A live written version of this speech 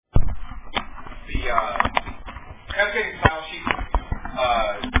cascading style sheet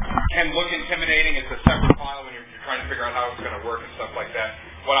can look intimidating. It's a separate file when you're trying to figure out how it's going to work and stuff like that.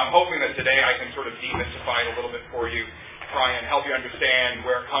 What I'm hoping that today I can sort of demystify it a little bit for you, try and help you understand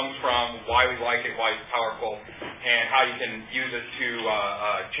where it comes from, why we like it, why it's powerful, and how you can use it to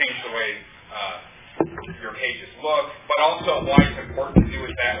change the way your pages look, but also why it's important to do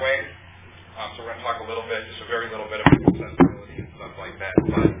it that way. So we're going to talk a little bit, just a very little bit about accessibility and stuff like that.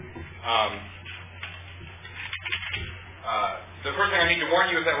 But the first thing I need to warn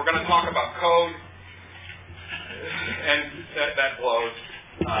you is that we're going to talk about code, and that blows.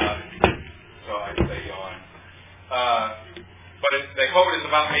 So I can say yawn. But the code is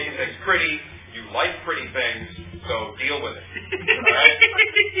about making things pretty. You like pretty things, so deal with it. All right?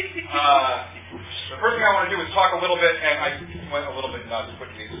 The first thing I want to do is talk a little bit, and I went a little bit nuts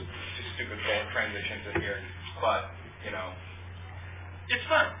putting these stupid transitions in here, but, it's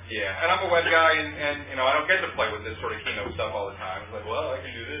fun. Yeah, and I'm a web guy, and I don't get to play with this sort of keynote stuff all the time. It's like, well, I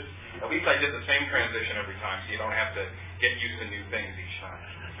can do this. At least I did the same transition every time, so you don't have to get used to new things each time.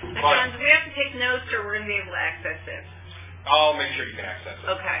 John, do we have to take notes, or we're going to be able to access this? I'll make sure you can access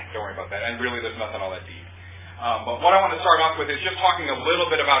it. Okay. Don't worry about that. And really, there's nothing all that deep. But what I want to start off with is just talking a little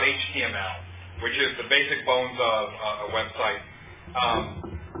bit about HTML, which is the basic bones of a website.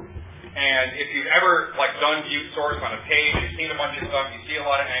 And if you've ever done view source on a page, you've seen a bunch of stuff, you see a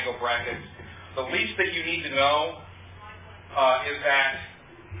lot of angle brackets, the least that you need to know is that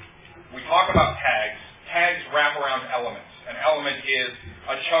we talk about tags. Tags wrap around elements. An element is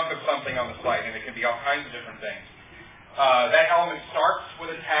a chunk of something on the site, and it can be all kinds of different things. That element starts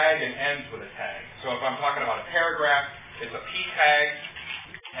with a tag and ends with a tag. So if I'm talking about a paragraph, it's a P tag,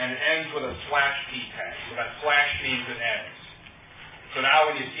 and it ends with a /P tag. So that slash means it ends. So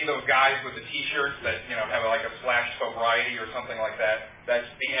now when you see those guys with the T-shirts that have like a /sobriety or something like that, that's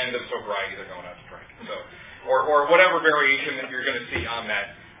the end of sobriety. They're going out to drink. So, or whatever variation that you're going to see on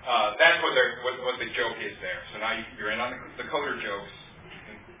that. That's what the joke is there. So now you're in on the coder jokes.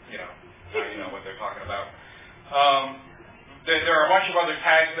 Now you know what they're talking about. There are a bunch of other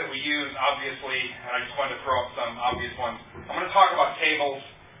tags that we use, obviously, and I just wanted to throw up some obvious ones. I'm going to talk about tables.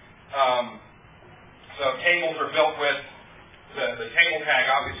 So tables are built with the table tag,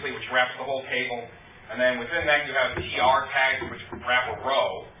 obviously, which wraps the whole table. And then within that, you have TR tags, which wrap a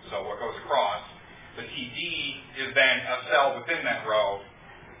row, so what goes across. The TD is then a cell within that row.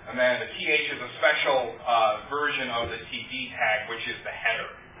 And then the TH is a special version of the TD tag, which is the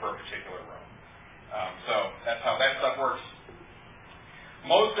header for a particular row. So that's how that stuff works.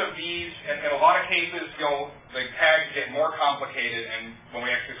 Most of these, in a lot of cases, the tags get more complicated, and when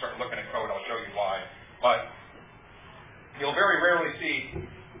we actually start looking at code, I'll show you why. But you'll very rarely see,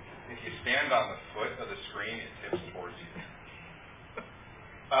 if you stand on the foot of the screen, it tips towards you.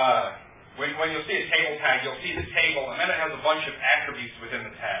 When you'll see a table tag, you'll see the table, and then it has a bunch of attributes within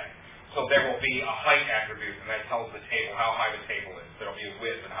the tag. So there will be a height attribute, and that tells the table how high the table is. There will be a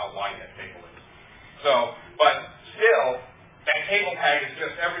width and how wide that table is. So, but still, that table tag is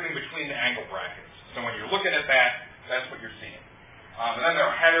just everything between the angle brackets. So when you're looking at that, that's what you're seeing. And then there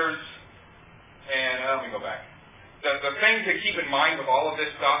are headers, and let me go back. The thing to keep in mind with all of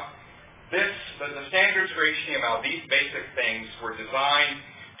this stuff, the standards for HTML, these basic things were designed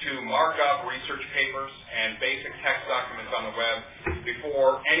to mark up research papers and basic text documents on the web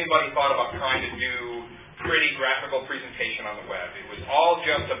before anybody thought about trying to do pretty graphical presentation on the web. It was all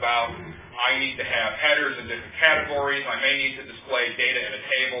just about, I need to have headers in different categories, I may need to display data in a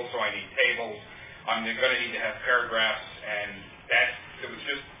table, so I need tables, I'm going to need to have paragraphs, and it was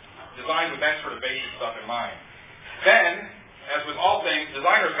just designed with that sort of basic stuff in mind. Then, as with all things,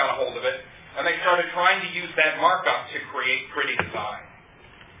 designers got a hold of it, and they started trying to use that markup to create pretty design.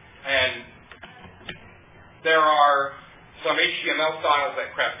 And there are some HTML styles that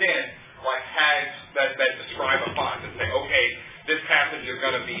crept in, like tags that describe a font and say, okay, this passage is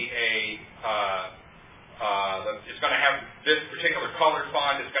going to be it's going to have this particular color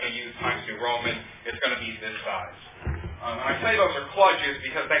font, it's going to use Times New Roman, it's going to be this size. I say those are kludges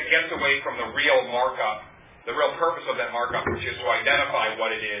because that gets away from the real markup, the real purpose of that markup, which is to identify what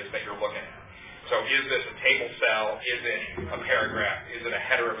it is that you're looking at. So is this a table cell? Is it a paragraph? Is it a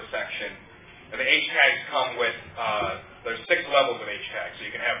header of a section? And the H tags come with, there's 6 levels of H tags. So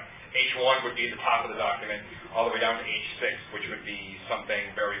you can have H1 would be the top of the document, all the way down to H6, which would be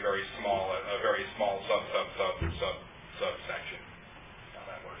something very, very small, a very small subsection. How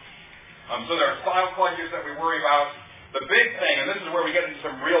that works. So there are style kludges that we worry about. The big thing, and this is where we get into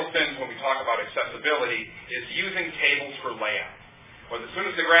some real sins when we talk about accessibility, is using tables for layout. Well, as soon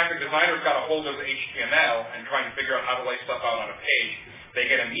as the graphic designers got a hold of the HTML and trying to figure out how to lay stuff out on a page, They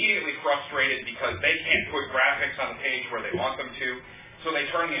get immediately frustrated because they can't put graphics on the page where they want them to, so they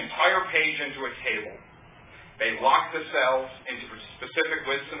turn the entire page into a table. They lock the cells into specific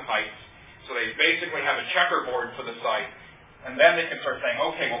widths and heights, so they basically have a checkerboard for the site, and then they can start saying,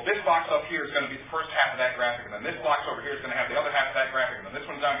 okay, well, this box up here is going to be the first half of that graphic, and then this box over here is going to have the other half of that graphic, and then this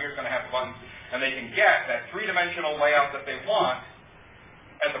one down here is going to have the buttons, and they can get that three-dimensional layout that they want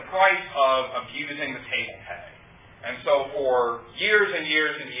at the price of using the table tag. And so for years and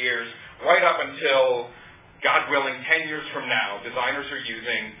years and years, right up until, God willing, 10 years from now, designers are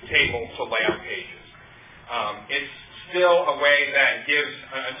using tables to lay out pages. It's still a way that gives,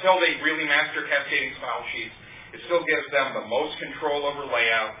 until they really master cascading style sheets, it still gives them the most control over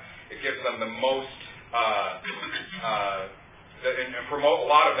layout. It gives them the most, and for a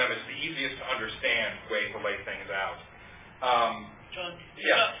lot of them, it's the easiest to understand way to lay things out. John, you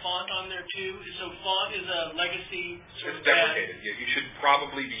got font on there too. So font is a legacy sort of tab. It's deprecated. You should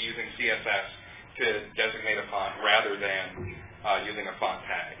probably be using CSS to designate a font rather than using a font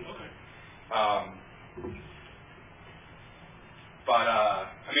tag. Okay.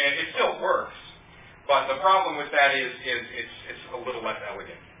 I mean, it still works. But the problem with that is it's a little less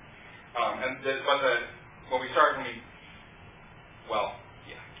elegant. As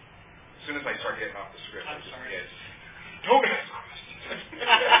soon as I start getting off the script, I'm sorry. Don't ask questions.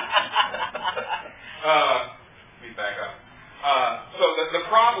 Let me back up. So the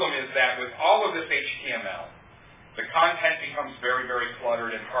problem is that with all of this HTML, the content becomes very, very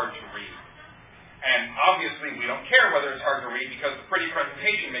cluttered and hard to read. And obviously, we don't care whether it's hard to read because the pretty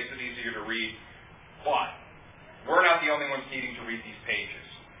presentation makes it easier to read. But we're not the only ones needing to read these pages.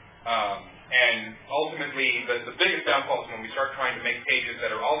 And ultimately, the biggest downfall is when we start trying to make pages that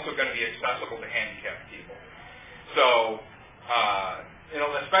are also going to be accessible to handicapped people. So,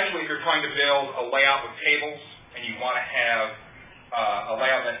 especially if you're trying to build a layout with tables and you want to have a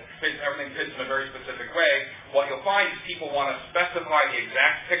layout that everything fits in a very specific way, what you'll find is people want to specify the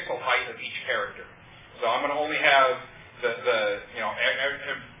exact pixel height of each character. So I'm going to only have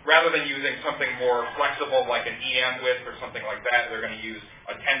rather than using something more flexible like an EM width or something like that, they're going to use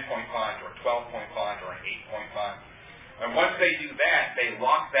a 10-point font or a 12-point font or an 8-point font. And once they do that, they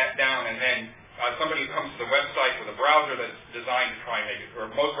lock that down, and then somebody who comes to the website with a browser that's designed to try and make it, or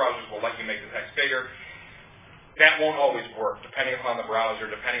most browsers will let you make the text bigger. That won't always work, depending upon the browser,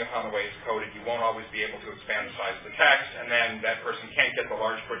 depending upon the way it's coded. You won't always be able to expand the size of the text, and then that person can't get the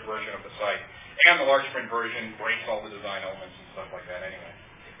large print version of the site. And the large print version breaks all the design elements and stuff like that anyway.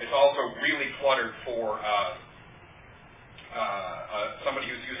 It's also really cluttered for somebody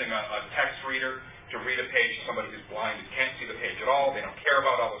who's using a text reader to read a page, somebody who's blind who can't see the page at all. They don't care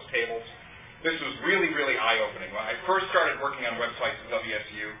about all those tables. This was really, really eye-opening. When I first started working on websites at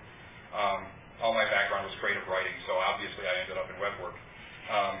WSU, all my background was creative writing, so obviously I ended up in web work.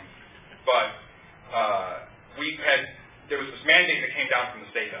 There was this mandate that came down from the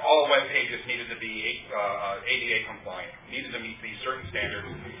state that all web pages needed to be ADA compliant, needed to meet these certain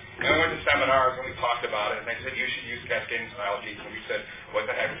standards. And we went to seminars and we talked about it, and they said you should use cascading style sheets, and we said, what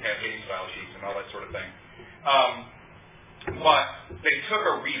the heck is cascading style sheets and all that sort of thing. But they took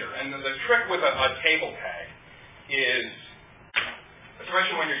a reader, and the trick with a table tag is,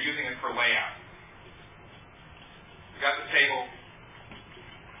 especially when you're using it for layout, you got the table,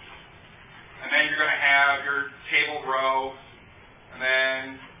 and then you're going to have your table row, and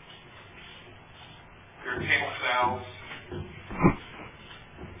then your table cells.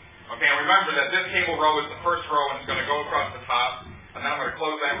 Okay, and remember that this table row is the first row, and it's going to go across the top, and then I'm going to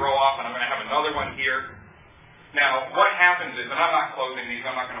close that row off, and I'm going to have another one here. Now, what happens is, and I'm not closing these,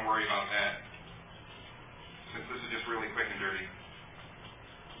 I'm not going to worry about that, since this is just really quick and dirty.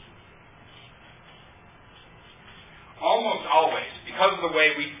 Almost always, because of the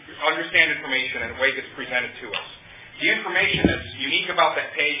way we understand information and the way it gets presented to us, the information that's unique about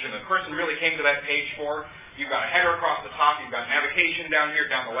that page and the person really came to that page for, you've got a header across the top, you've got navigation down here,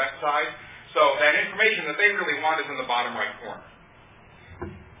 down the left side. So that information that they really want is in the bottom right corner.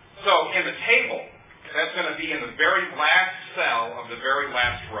 So in the table, that's going to be in the very last cell of the very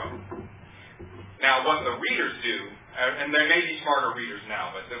last row. Now what the readers do, and there may be smarter readers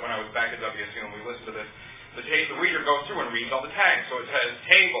now, but when I was back at WSU and we listened to this, the reader goes through and reads all the tags. So it says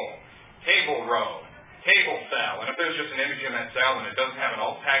table, table row, table cell. And if there's just an image in that cell and it doesn't have an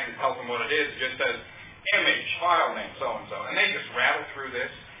alt tag that tells them what it is, it just says image, file name, so-and-so. And they just rattle through this,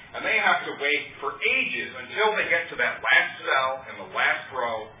 and they have to wait for ages until they get to that last cell in the last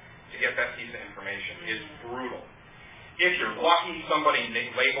row to get that piece of information. It's brutal. If you're lucky, somebody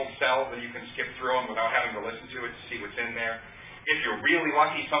labeled cells and you can skip through them without having to listen to it to see what's in there. If you're really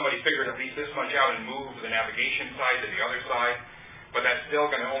lucky, somebody figured at least this much out and moved the navigation side to the other side. but that's still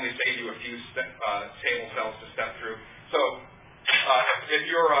going to only save you a few table cells to step through. So if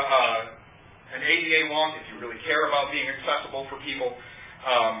you're an ADA wonk, if you really care about being accessible for people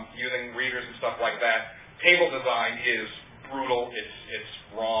using readers and stuff like that, table design is brutal, it's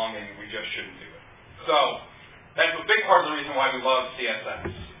wrong, and we just shouldn't do it. So that's a big part of the reason why we love CSS.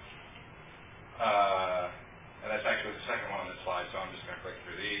 And that's actually the second one on this slide, so I'm just going to click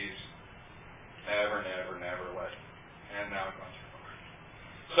through these. Never let. And now I've gone too far.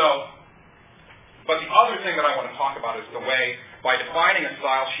 So, but the other thing that I want to talk about is the way, by defining a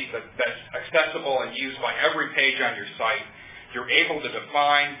style sheet that's accessible and used by every page on your site, you're able to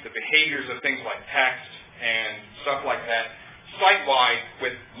define the behaviors of things like text and stuff like that site-wide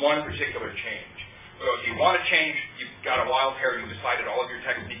with one particular change. So if you want to change, you've got a wild hair, you decided all of your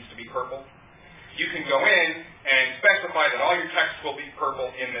text needs to be purple, you can go in and specify that all your text will be purple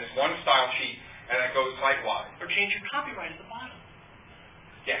in this one style sheet, and that goes site-wide. Or change your copyright at the bottom.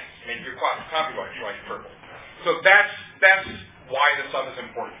 Yes, and your copyright is purple. So that's why this stuff is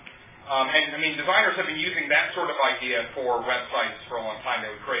important. And I mean, designers have been using that sort of idea for websites for a long time.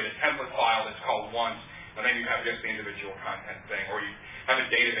 They would create a template file that's called once, and then you have just the individual content thing, or you have a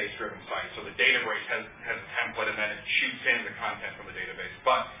database-driven site. So the database has a template, and then it shoots in the content from the database.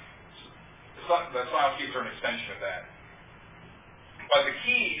 But the style sheets are an extension of that. But the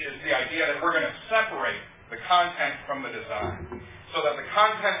key is the idea that we're going to separate the content from the design, so that the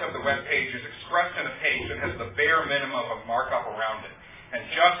content of the web page is expressed in a page that has the bare minimum of markup around it, and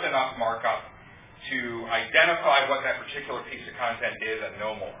just enough markup to identify what that particular piece of content is and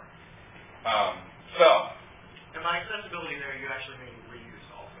no more. And by accessibility there, you actually mean reuse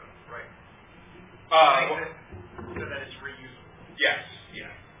also, right? So that it's reusable. Yes,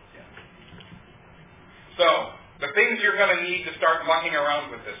 yeah. So the things you're going to need to start mucking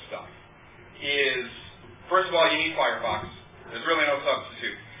around with this stuff is, first of all, you need Firefox. There's really no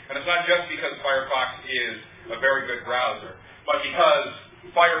substitute. And it's not just because Firefox is a very good browser, but because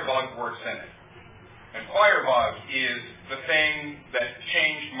Firebug works in it. And Firebug is the thing that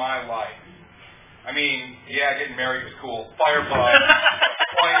changed my life. I mean, yeah, getting married was cool. Firebug,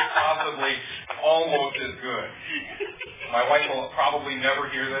 quite possibly almost as good. My wife will probably never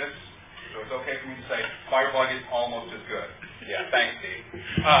hear this, so it's okay for me to say Firebug is almost as good. Yeah, thanks, Dave.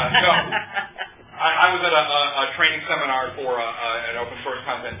 I was at a training seminar for an open source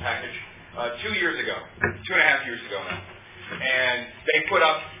content package 2 years ago, 2.5 years ago now. And they put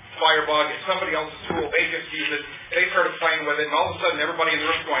up Firebug. It's somebody else's tool. They just use it. They started playing with it, and all of a sudden everybody in the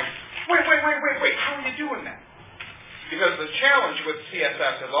room is going, wait, how are you doing that? Because the challenge with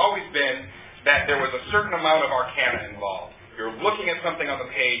CSS has always been that there was a certain amount of arcana involved. You're looking at something on the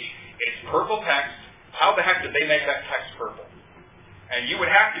page, it's purple text. How the heck did they make that text purple? And you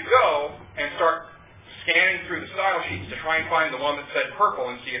would have to go and start scanning through the style sheets to try and find the one that said purple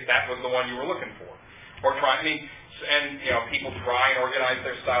and see if that was the one you were looking for. Or people try and organize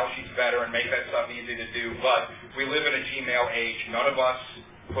their style sheets better and make that stuff easy to do, but we live in a Gmail age. None of us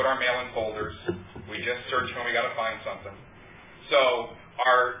put our mail in folders. We just search when we got to find something. So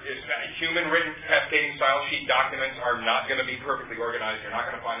our human-written cascading style sheet documents are not going to be perfectly organized. You're not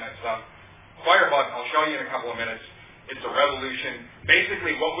going to find that stuff. Firebug, I'll show you in a couple of minutes. It's a revolution.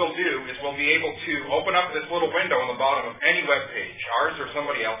 Basically, what we'll do is we'll be able to open up this little window on the bottom of any web page, ours or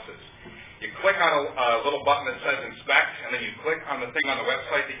somebody else's. You click on a little button that says Inspect, and then you click on the thing on the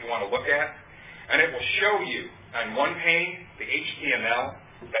website that you want to look at, and it will show you on one pane the HTML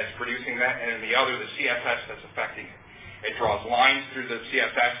that's producing that, and in the other the CSS that's affecting it. It draws lines through the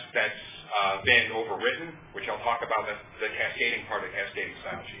CSS that's been overwritten, which I'll talk about the cascading part of the cascading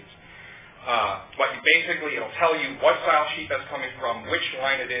style sheets. But basically, it'll tell you what style sheet that's coming from, which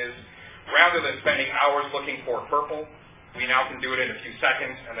line it is. Rather than spending hours looking for purple, we now can do it in a few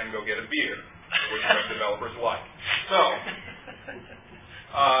seconds and then go get a beer, which web developers like. So,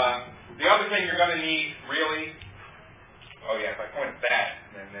 the other thing you're going to need, really, if I point at that,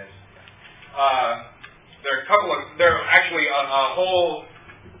 then this. There are actually a whole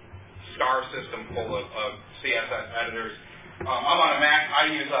star system full of CSS editors. I'm on a Mac.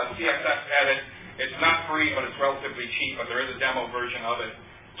 I use CSS Edit. It's not free, but it's relatively cheap, but there is a demo version of it.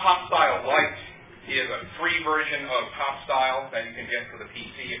 Top Style Lite is a free version of Top Style that you can get for the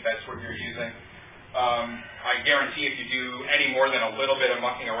PC if that's what you're using. I guarantee if you do any more than a little bit of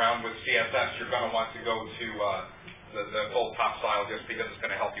mucking around with CSS, you're going to want to go to the full Top Style just because it's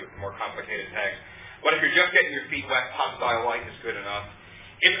going to help you with the more complicated tags. But if you're just getting your feet wet, Top Style Lite is good enough.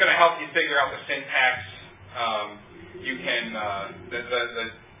 It's going to help you figure out the syntax. You can,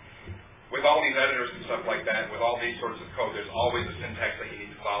 with all these editors and stuff like that, with all these sorts of code, there's always a syntax that you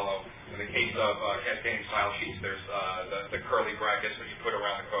need to follow. In the case of cascading style sheets, there's the curly brackets that you put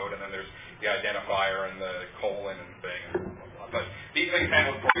around the code, and then there's the identifier and the colon and thing. And blah, blah, blah. But these things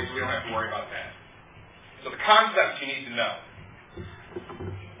handle it for you, so we don't have to worry about that. So the concepts you need to know.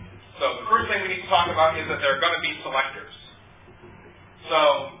 So the first thing we need to talk about is that there are going to be selectors.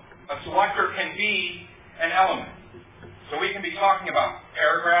 So a selector can be an element. So we can be talking about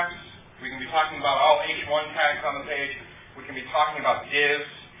paragraphs. We can be talking about all H1 tags on the page. We can be talking about divs.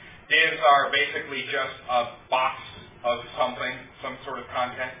 Divs are basically just a box of something, some sort of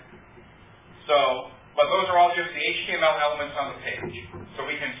content. But those are all just the HTML elements on the page. So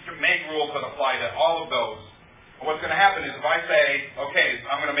we can make rules that apply to all of those. And what's going to happen is if I say, okay,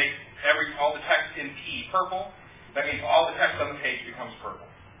 I'm going to make all the text in P purple, that means all the text on the page becomes purple.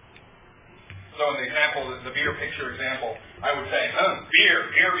 So in the example, the beer picture example, I would say,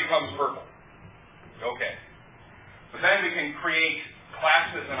 beer becomes purple. Okay. But then we can create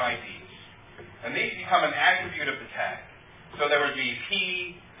classes and IDs. And these become an attribute of the tag. So there would be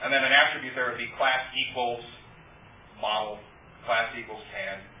P, and then an attribute there would be class equals model, class equals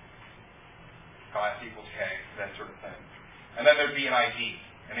can, class equals K, that sort of thing. And then there'd be an ID.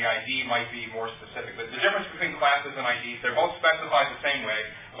 And the ID might be more specific. But the difference between classes and IDs, they're both specified the same way.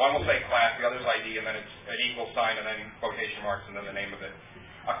 One will say class, the other's ID, and then it's an equal sign, and then quotation marks, and then the name of it.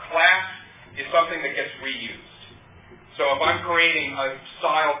 A class is something that gets reused. So if I'm creating a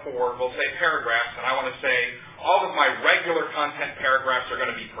style for, we'll say paragraphs, and I want to say all of my regular content paragraphs are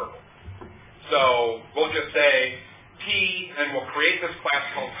going to be purple. So we'll just say P, and we'll create this class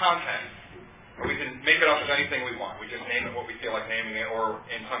called content, and we can make it up as anything we want. We just name it what we feel like naming it, or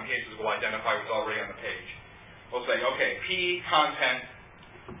in some cases we'll identify what's already on the page. We'll say, okay, P, content,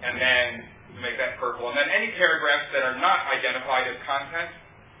 and then make that purple. And then any paragraphs that are not identified as content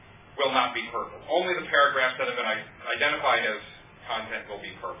will not be purple. Only the paragraphs that have been identified as content will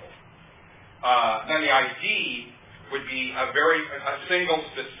be purple. Then the ID would be a single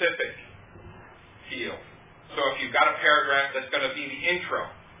specific field. So if you've got a paragraph that's going to be the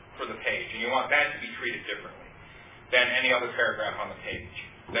intro for the page, and you want that to be treated differently than any other paragraph on the page,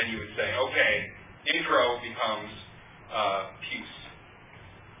 then you would say, okay, intro becomes puce,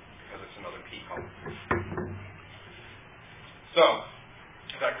 because it's another P color. So,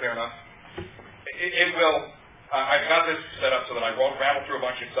 is that clear enough? It will, I've got this set up so that I won't rattle through a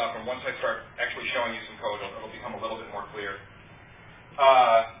bunch of stuff, and once I start actually showing you some code, it'll become a little bit more clear.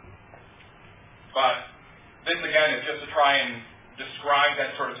 But this, again, is just to try and describe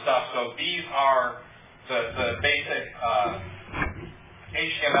that sort of stuff. So these are the basic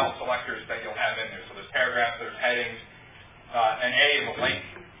HTML selectors that you'll have in there. So there's paragraphs, there's headings, and A is a link.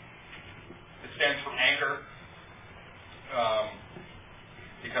 It stands for anchor.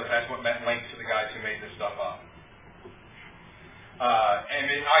 Because that's what meant link to the guys who made this stuff up. And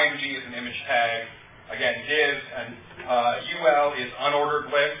IMG is an image tag. Again, divs and UL is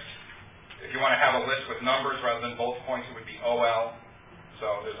unordered list. If you want to have a list with numbers rather than bullet points, it would be OL.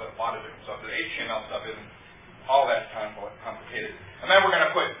 So there's a lot of different stuff. The HTML stuff isn't all that complicated. And then we're going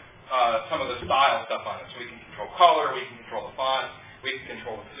to put some of the style stuff on it. So we can control color, we can control the font, we can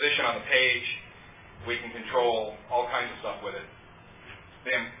control the position on the page, we can control all kinds of stuff with it.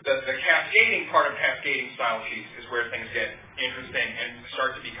 The cascading part of cascading style sheets is where things get interesting and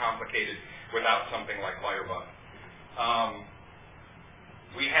start to be complicated without something like Lyrebug.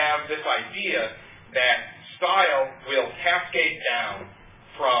 We have this idea that style will cascade down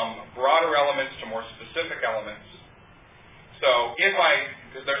from broader elements to more specific elements. So if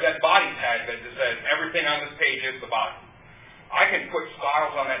there's that body tag that says everything on this page is the body. I can put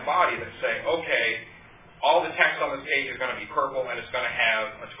styles on that body that say, okay, all the text on this page is going to be purple, and it's going to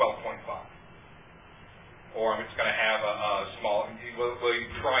have a 12-point font. Or it's going to have a small, we'll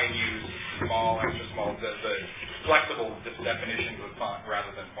try and use small, extra small, the flexible definitions of font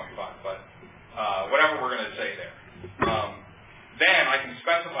rather than point font, but whatever we're going to say there. Then I can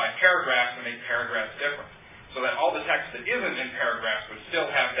specify paragraphs and make paragraphs different, so that all the text that isn't in paragraphs would still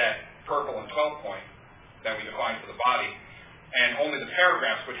have that purple and 12-point that we define for the body, and only the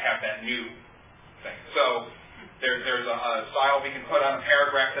paragraphs would have that new thing. So there's a style we can put on a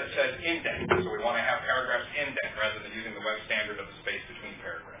paragraph that says indent. So we want to have paragraphs indent rather than using the web standard of the space between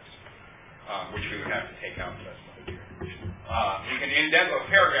paragraphs, which we would have to take out. We can indent those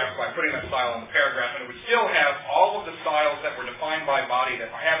paragraphs by putting that style in the paragraph, and we still have all of the styles that were defined by body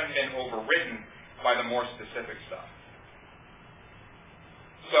that haven't been overwritten by the more specific stuff.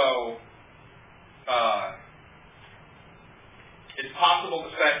 So it's possible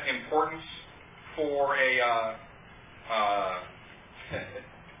to set importance for a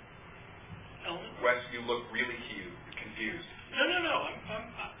Wes, you look really confused. No.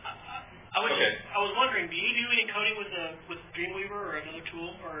 I was wondering, do you do any coding with Dreamweaver or another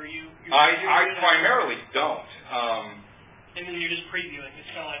tool, or are you? I primarily don't. And then you're just previewing. It's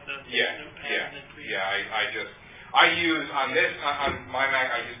kind of like the notepad and then preview. I use on my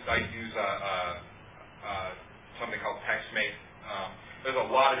Mac. I use something called TextMate. There's a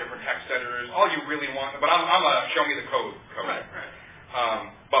lot of different text editors. All you really want, but I'm a show me the code.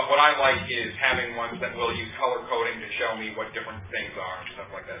 Right. But what I like is having ones that will use color coding to show me what different things are and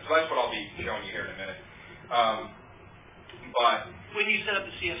stuff like that. So that's what I'll be showing you here in a minute. But when you set up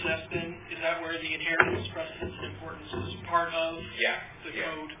the CSS, then is that where the inheritance, precedence, and importance is part of the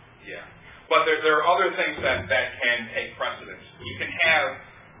code? Yeah. But there are other things that can take precedence. You can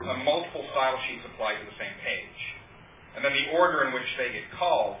have multiple style sheets applied to the same page, and then the order in which they get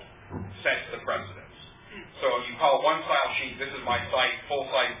called sets the precedence. So you call one style sheet, this is my site, full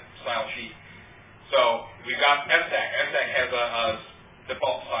site style sheet. So we've got SDAC. SDAC has a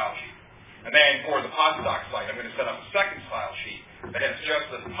default style sheet. And then for the Podstock site, I'm going to set up a second style sheet that has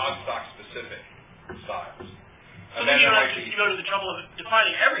just the Podstock specific styles. So then you don't have to go to the trouble of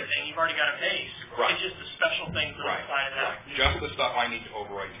defining everything. You've already got a base. Right. It's just the special things that are defined out. Right. Just the stuff I need to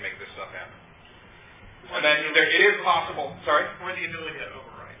overwrite to make this stuff happen. And then it is possible. Sorry? Or the ability to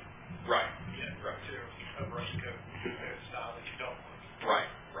overwrite. Right. Right. To overwrite code to a style that you don't want. Right.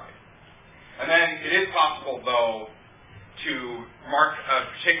 And then it is possible, though, to mark a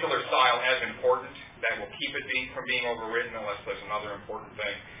particular style as important that will keep it from being overwritten unless there's another important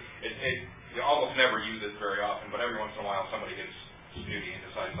thing. You almost never use it very often, but every once in a while somebody gets snooty and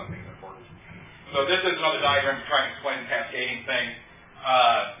decides something's important. So this is another diagram to try and explain the cascading thing.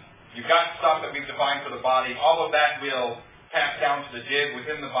 You've got stuff that we've defined for the body. All of that will pass down to the div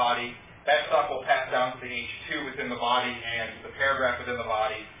within the body. That stuff will pass down to the H2 within the body and the paragraph within the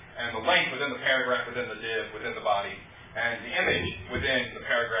body, and the link within the paragraph within the div within the body, and the image within the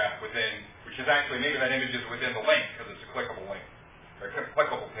paragraph within, which is actually, maybe that image is within the link because it's a clickable link, or a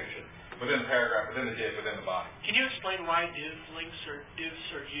clickable picture, within the paragraph, within the div, within the body. Can you explain why divs are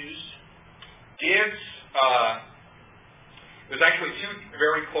used? Divs, there's actually two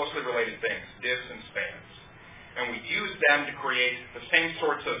very closely related things, divs and spans. And we use them to create the same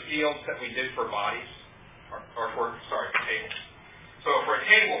sorts of fields that we did for bodies, for tables. So for a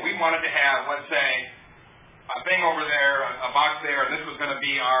table, we wanted to have, let's say, a thing over there, a box there, and this was going to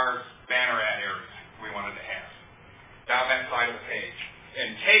be our banner ad area we wanted to have down that side of the page.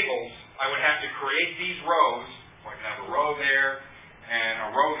 In tables, I would have to create these rows. So I can have a row there and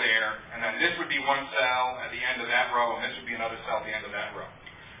a row there, and then this would be one cell at the end of that row, and this would be another cell at the end of that row.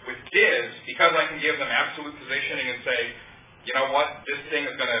 With divs, because I can give them absolute positioning and say, you know what, this thing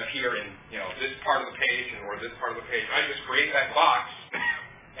is going to appear in this part of the page or this part of the page, I just create that box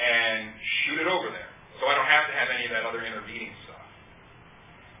and shoot it over there. So I don't have to have any of that other intervening stuff.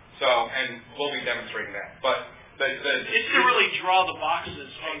 So, and we'll be demonstrating that. But it's to really draw the boxes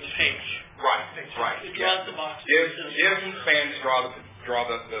on the page. Right. It draws the boxes. Divs and spans draw the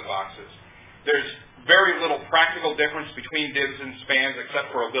boxes. There's very little practical difference between divs and spans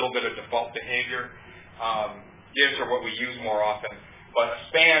except for a little bit of default behavior. Divs are what we use more often, but a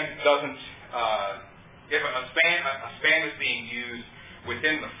span doesn't. If a span is being used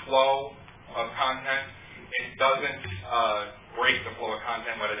within the flow of content, it doesn't break the flow of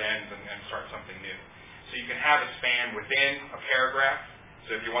content when it ends and start something new. So you can have a span within a paragraph.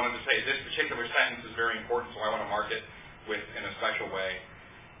 So if you wanted to say this particular sentence is very important, so I want to mark it in a special way.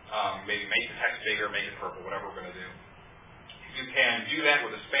 Maybe make the text bigger, make it purple, whatever we're going to do. You can do that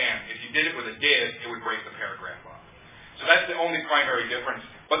with a span. If you did it with a div, it would break the paragraph up. So that's the only primary difference.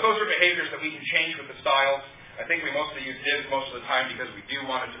 But those are behaviors that we can change with the styles. I think we mostly use divs most of the time because we do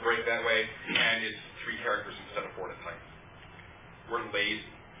want it to break that way, and it's 3 characters instead of 4 to type. We're lazy.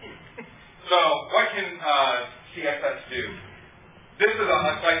 So what can CSS do? This is a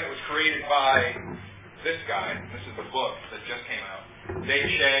site that was created by this guy. This is the book that just came out. Dave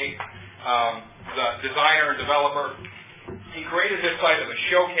Shea, the designer and developer, he created this site as a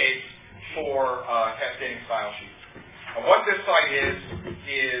showcase for cascading style sheets. And what this site is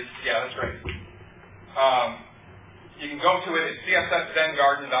that's great. You can go to it at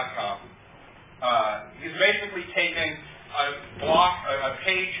csszengarden.com. He's basically taken a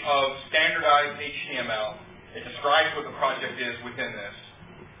page of standardized HTML. It describes what the project is within this.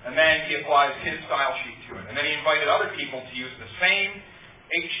 And then he applies his style sheet to it. And then he invited other people to use the same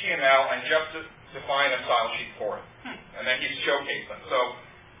HTML and just define a style sheet for it. And then he's showcased them. So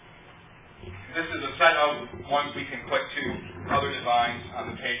this is a set of ones we can click to, other designs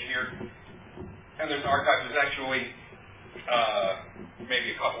on the page here. And there's archives. There's actually maybe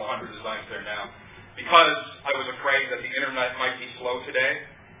a couple hundred designs there now. Because I was afraid that the internet might be slow today,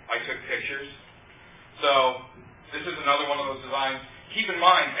 I took pictures. So this is another one of those designs. Keep in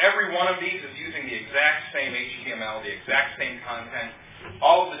mind, every one of these is using the exact same HTML, the exact same content.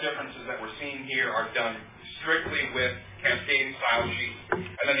 All of the differences that we're seeing here are done strictly with cascading style sheets,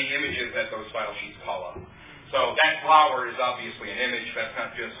 and then the images that those style sheets call up. So that flower is obviously an image. That's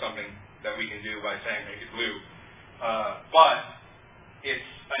not just something that we can do by saying make it blue. But it's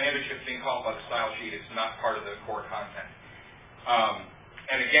an image that's being called by the style sheet. It's not part of the core content.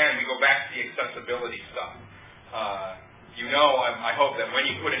 And again, we go back to the accessibility stuff. I hope that when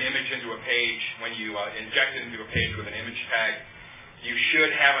you put an image into a page, when you inject it into a page with an image tag, you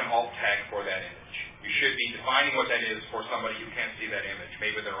should have an alt tag for that image. You should be defining what that is for somebody who can't see that image.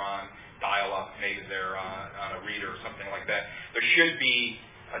 Maybe they're on dial-up, maybe they're on a reader or something like that. There should be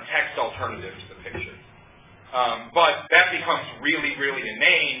a text alternative to the picture. But that becomes really, really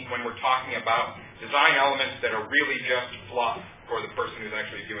inane when we're talking about design elements that are really just fluff for the person who's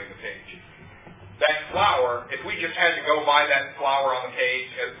actually viewing the page. That flower, if we just had to go by that flower on the page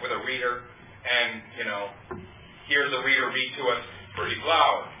with a reader and, hear the reader read to us, pretty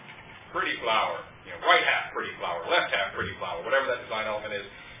flower, right half pretty flower, left half pretty flower, whatever that design element is,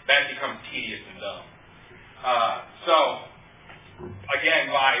 that becomes tedious and dumb. So,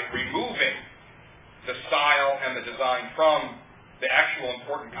 again, by removing the style and the design from the actual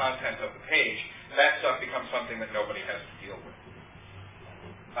important content of the page, that stuff becomes something that nobody has to deal with.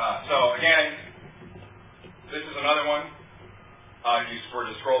 So, again, this is another one. If you were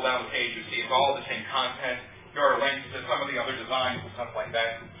to scroll down the page, you see it's all the same content. There are links to some of the other designs and stuff like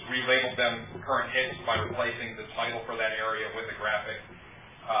that. Relabeled them current hits by replacing the title for that area with the graphic.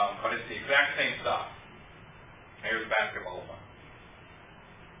 But it's the exact same stuff. Here's basketball one.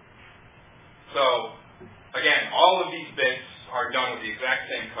 So, again, all of these bits are done with the exact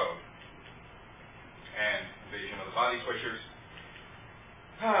same code. And invasion of the body switchers.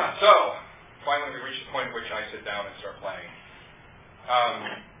 So, finally we reach the point at which I sit down and start playing.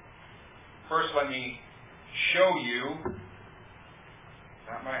 First, let me show you,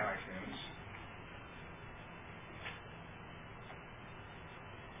 not my iTunes.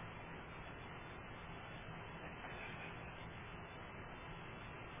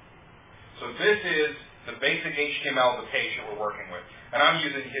 So this is the basic HTML of the page that we're working with. And I'm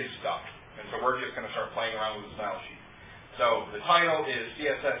using his stuff. And so we're just going to start playing around with the style sheet. So the title is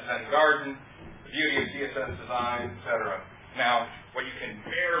CSS and Garden, the beauty of CSS design, etc. Now, what you can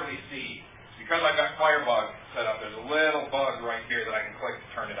barely see, because I've got Firebug set up, there's a little bug right here that I can click to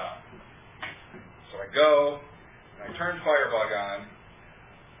turn it on. So I go, and I turn Firebug on.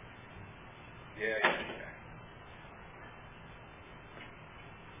 Yeah.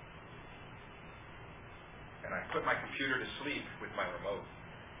 And I put my computer to sleep with my remote.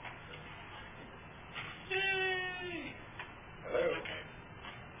 Yay! Hello. Okay.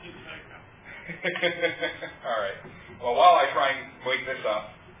 All right. Well, while I try and wake this up,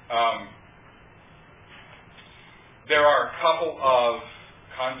 there are a couple of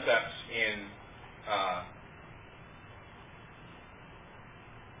concepts in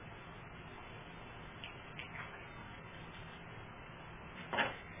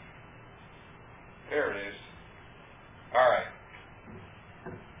there it is. All right.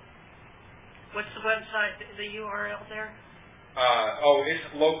 What's the website, the URL there? It's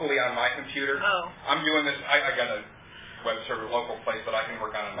locally on my computer. Oh. I'm doing this. I got a web server local place that I can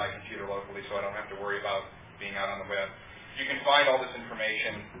work on my computer locally, so I don't have to worry about being out on the web. You can find all this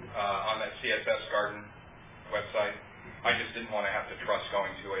information on that CSS Garden website. I just didn't want to have to trust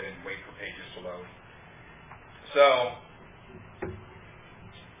going to it and wait for pages to load. So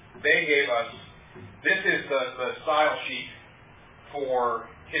they gave us, this is the style sheet for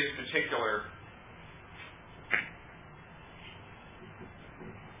his particular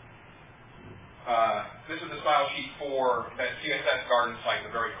this is the style sheet for that CSS Garden site,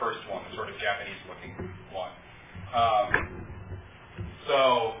 the very first one, the sort of Japanese-looking one.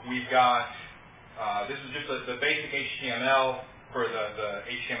 So we've got, this is just the basic HTML for the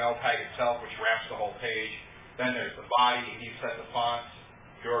HTML tag itself, which wraps the whole page. Then there's the body. He set the fonts,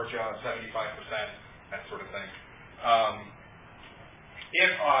 Georgia, 75%, that sort of thing.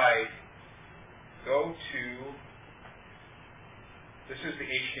 If I go to, this is the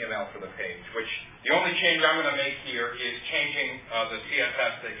HTML for the page, which the only change I'm going to make here is changing the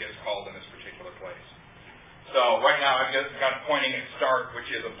CSS that gets called in this particular place. So right now I've just got pointing at start,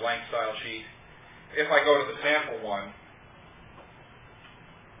 which is a blank style sheet. If I go to the sample one,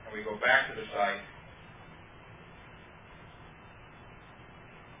 and we go back to the site,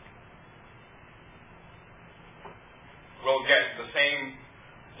 we'll get the same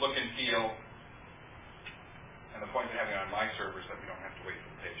look and feel and And the point of having it on my server is that we don't have to wait for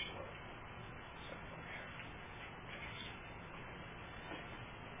the page to load.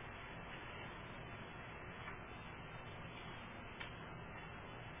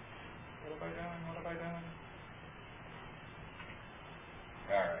 What have I done? What have I done?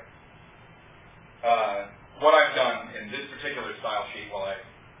 All right. What I've done in this particular style sheet, while I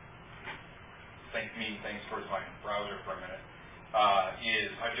think mean things towards my browser for a minute,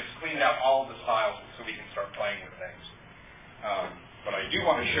 is I've just cleaned out all of the styles so we can start playing with things. But I do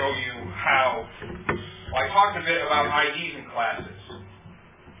want to show you how, well, I talked a bit about IDs and classes.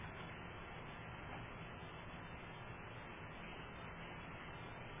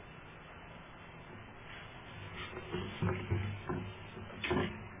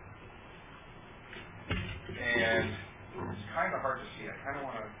 And it's kind of hard to see. I kind of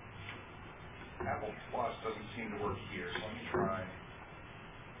want to, Apple Plus doesn't seem to work here, so let me try.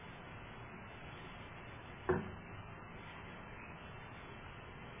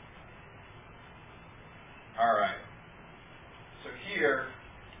 All right. So here,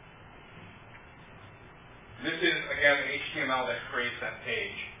 this is, again, the HTML that creates that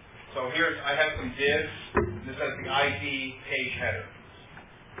page. So here, I have some divs. This has the ID page header.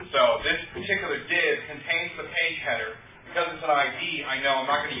 So this particular div contains the page header. Because it's an ID, I know I'm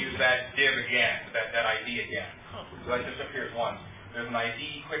not going to use that div again, that ID again. So that just appears once. There's an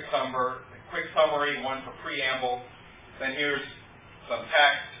ID, quick summary, one for preamble. Then here's some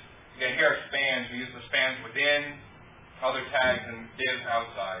text. Again, here are spans. We use the spans within, other tags, and divs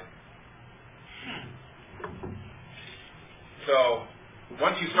outside. So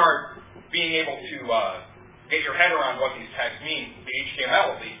once you start being able to get your head around what these tags mean, the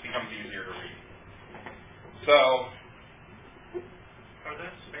HTML at least becomes easier to read. So Are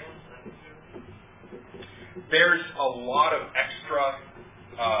there spans that there's a lot of extra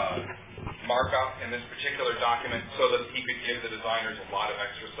markup in this particular document so that he could give the designers a lot of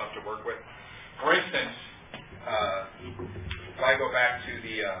extra stuff to work with. For instance, if I go back to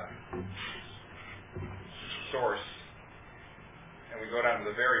the source and we go down to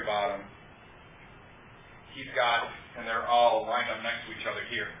the very bottom, he's got, and they're all lined up next to each other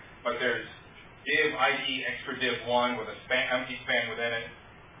here, but there's div ID extra div 1 with a empty span within it,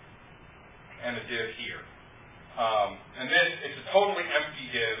 and a div here. And this is a totally empty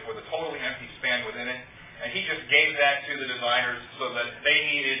div with a totally empty span within it, and he just gave that to the designers so that they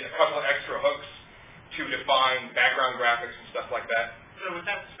needed a couple of extra hooks to define background graphics and stuff like that. So with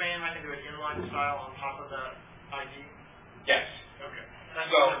that span, I can do an inline style on top of that ID? Yes. Okay.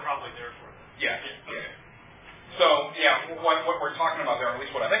 That's what they're probably there for. Yes. Okay. So, yeah, what we're talking about there, or at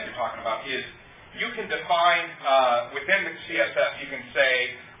least what I think you're talking about, is you can define, within the CSS, you can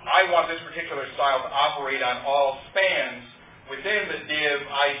say, I want this particular style to operate on all spans within the div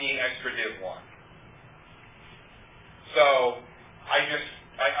ID extra div 1. So,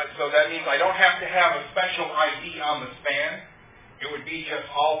 so that means I don't have to have a special ID on the span. It would be just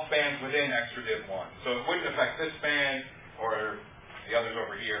all spans within extra div 1. So it wouldn't affect this span or the others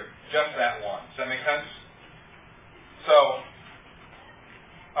over here, just that one. Does that make sense? So,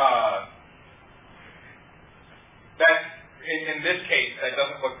 that, in this case, that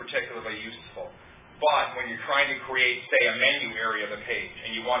doesn't look particularly useful. But when you're trying to create, say, a menu area of the page,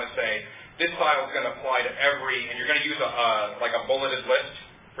 and you want to say, this style is going to apply to every, and you're going to use like a bulleted list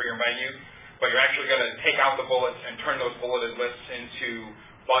for your menu, but you're actually going to take out the bullets and turn those bulleted lists into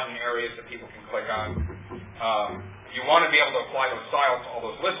button areas that people can click on. You want to be able to apply those styles to all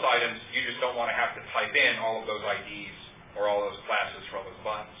those list items. You just don't want to have to type in all of those IDs or all those classes for all those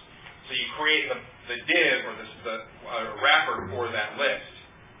buttons. So you create the div or the wrapper for that list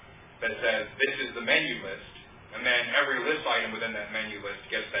that says this is the menu list, and then every list item within that menu list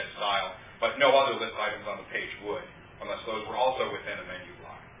gets that style, but no other list items on the page would, unless those were also within a menu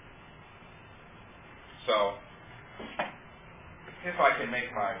block. So if I can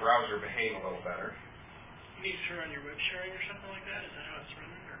make my browser behave a little better. You need to turn on your web sharing or something like that? Is that how it's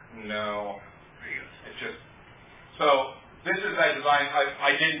running? Or? No. There you go. It's just, so this is a design,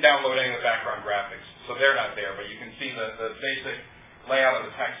 I didn't download any of the background graphics, so they're not there, but you can see the basic layout of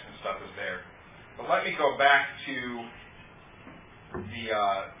the text and stuff is there. But let me go back to the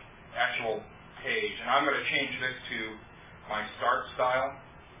actual page, and I'm going to change this to my start style.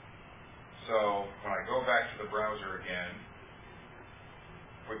 So when I go back to the browser again,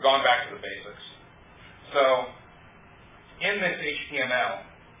 we've gone back to the basics. So in this HTML,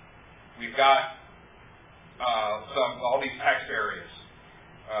 we've got all these text areas.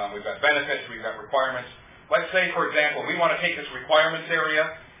 We've got benefits, we've got requirements. Let's say, for example, we want to take this requirements area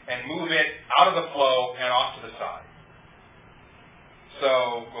and move it out of the flow and off to the side.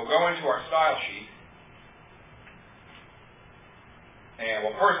 So we'll go into our style sheet, And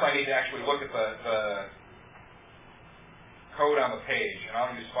well, first I need to actually look at the code on the page, and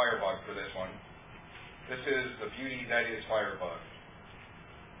I'll use Firebug for this one. This is the beauty that is Firebug.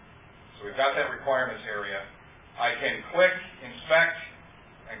 So we've got that requirements area. I can click, inspect,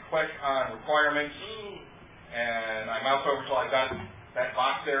 and click on requirements, and I mouse over until I've got that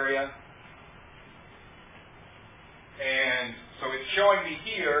box area. And so it's showing me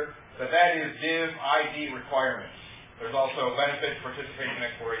here that that is div ID requirements. There's also benefits, participation,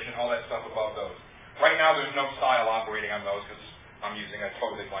 exploration, all that stuff above those. Right now there's no style operating on those because I'm using a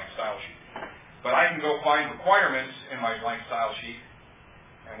totally blank style sheet. But I can go find requirements in my blank style sheet,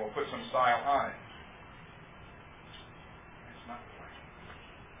 and we'll put some style on it. It's not blank.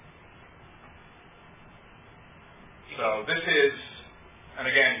 So this is, and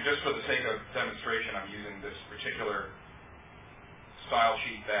again, just for the sake of demonstration, I'm using this particular style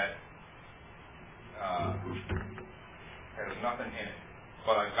sheet that has nothing in it,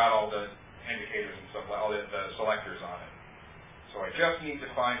 but I've got all the indicators and stuff, all the selectors on it. So I just need to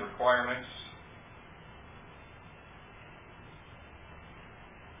find requirements.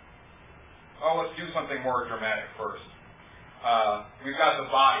 Oh, let's do something more dramatic first. We've got the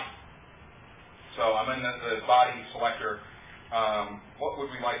body. So I'm in the body selector. What would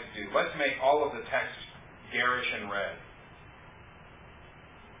we like to do? Let's make all of the text garish and red.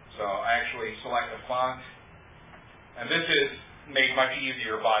 So I actually select a font. And this is made much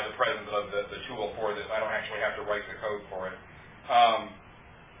easier by the presence of the tool for this. I don't actually have to write the code for it.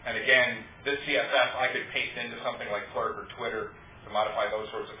 And again, this CSS I could paste into something like Flirt or Twitter to modify those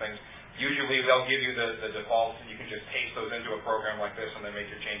sorts of things. Usually they'll give you the defaults, and you can just paste those into a program like this and then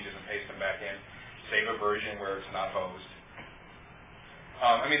make your changes and paste them back in. Save a version where it's not hosed.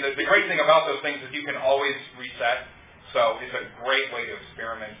 I mean, the great thing about those things is you can always reset, so it's a great way to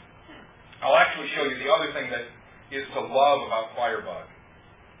experiment. I'll actually show you the other thing that is to love about Firebug.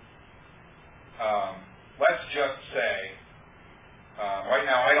 Let's just say, right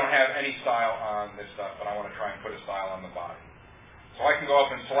now I don't have any style on this stuff, but I want to try and put a style on the body. So I can go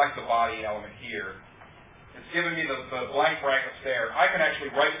up and select the body element here. It's given me the blank brackets there. I can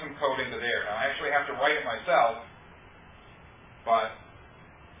actually write some code into there. Now I actually have to write it myself, but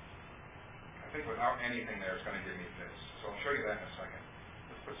I think without anything there it's going to give me this. So I'll show you that in a second.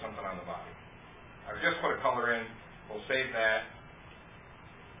 Let's put something on the body. I've just put a color in. We'll save that.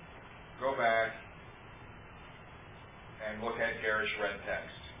 Go back and look at garish red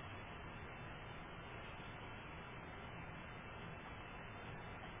text.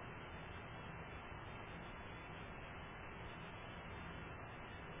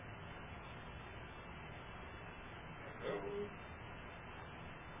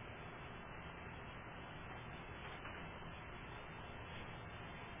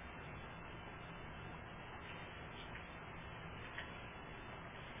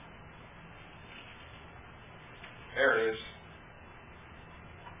 There it is.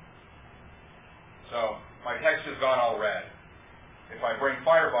 So my text has gone all red. If I bring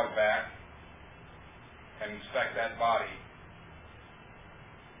Firebug back and inspect that body,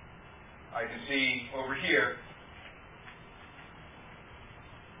 I can see over here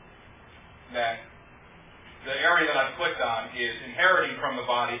that the area that I've clicked on is inheriting from the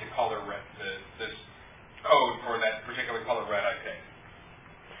body the color red, this code for that particular color red I picked.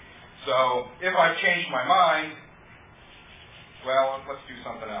 So if I've changed my mind, well, let's do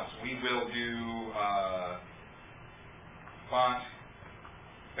something else. We will do font,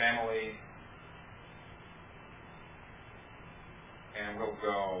 family, and we'll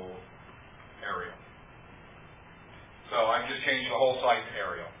go Arial. So I've just changed the whole site to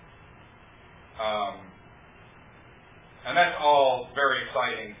Arial. And that's all very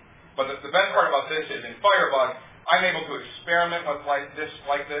exciting. But the best part about this is in Firebug, I'm able to experiment with like this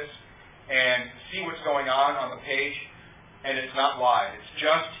and see what's going on the page. And it's not live. It's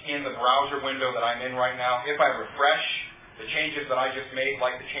just in the browser window that I'm in right now. If I refresh, the changes that I just made,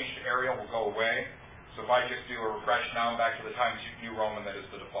 like the change to Arial, will go away. So if I just do a refresh now, I'm back to the Times New Roman that is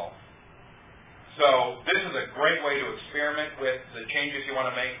the default. So this is a great way to experiment with the changes you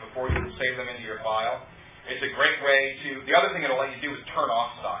want to make before you save them into your file. It's a great way to, the other thing it'll let you do is turn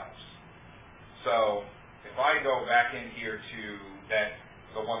off styles. So if I go back in here to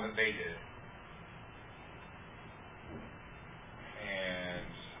the one that they did, and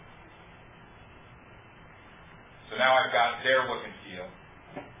so now I've got their look and feel.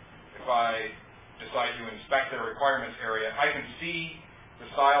 If I decide to inspect their requirements area, I can see the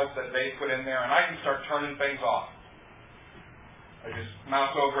styles that they put in there, and I can start turning things off. I just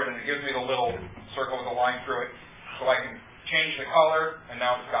mouse over it, and it gives me the little circle with a line through it. So I can change the color, and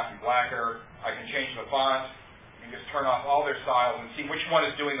now it's gotten blacker. I can change the font, and just turn off all their styles and see which one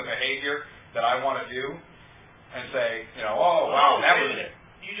is doing the behavior that I want to do, and say, oh wow, that was it.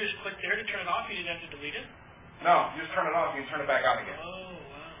 You just click there to turn it off. You didn't have to delete it. No, you just turn it off. You can turn it back on again. Oh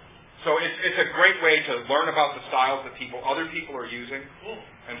wow. So it's a great way to learn about the styles that other people are using, cool.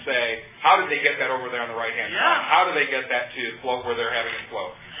 and say, how did they get that over there on the right hand side? How do they get that to float where they're having it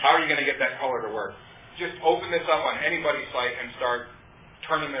float? How are you going to get that color to work? Just open this up on anybody's site and start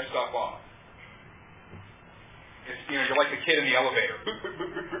turning their stuff off. It's, you're like the kid in the elevator.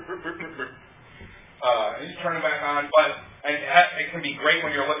 And you turn it back on, and it can be great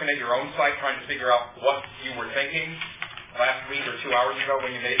when you're looking at your own site trying to figure out what you were thinking last week or 2 hours ago when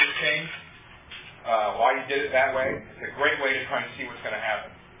you made this change, why you did it that way. It's a great way to try and see what's going to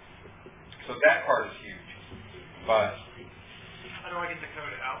happen. So that part is huge. But how do I get the code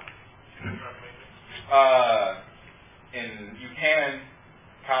out? You can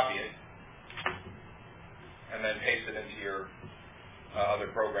copy it and then paste it into your other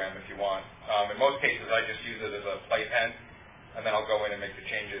program if you want. In most cases, I just use it as a playpen, and then I'll go in and make the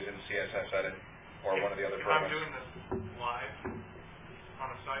changes in CSS Edit or one of the other programs. I'm doing this live on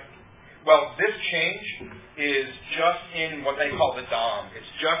a site? Well, this change is just in what they call the DOM. It's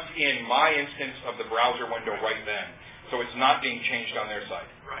just in my instance of the browser window right then. So it's not being changed on their site.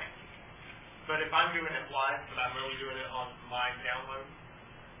 Right. But if I'm doing it live, but I'm really doing it on my download,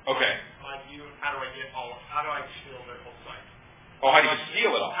 okay. How do I steal their whole site? Oh, how do you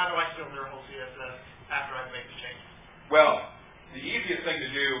steal it all? How do I steal their whole CSS after I make the changes? Well, the easiest thing to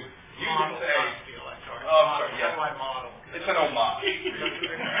do, you can say... How do I model? It's an homage. How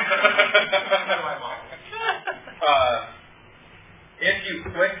do I model? If you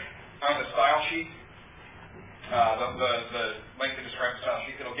click on the style sheet, the link to describe the style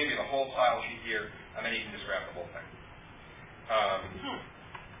sheet, it'll give you the whole style sheet here, and then you can just grab the whole thing.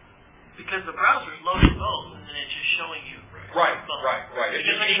 Because the browser's loading both, and then it's just showing you. Right.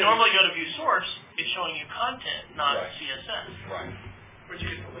 Because when you normally go to view source, it's showing you content, not CSS. Right. But you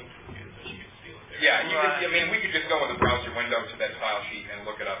get the link to the CSS, you can steal it there. Yeah, we could just go in the browser window to that style sheet and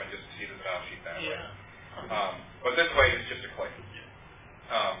look it up and just see the style sheet that way. But this way, it's just a click.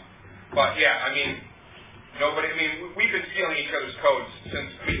 We've been stealing each other's codes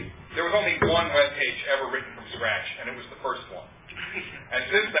since there was only one web page ever written from scratch, and it was the first one. And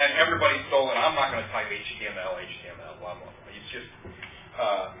since then, everybody's stolen. I'm not going to type HTML, blah, blah, blah. It's just,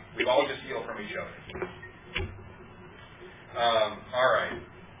 we all just steal from each other. All right.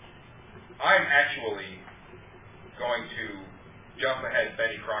 I'm actually going to jump ahead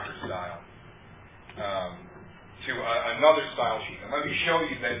Betty Crocker style to another style sheet. And let me show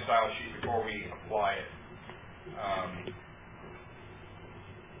you that style sheet before we apply it.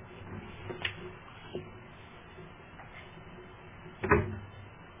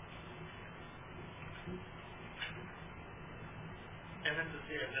 And this is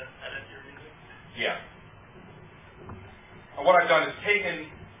CSS Edit you're using? Yeah. And what I've done is taken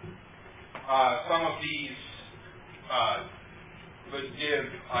some of these the div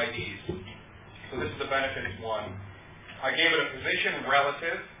IDs. So this is the benefits one. I gave it a position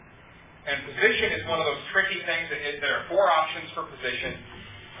relative, and position is one of those tricky things. There are 4 options for position,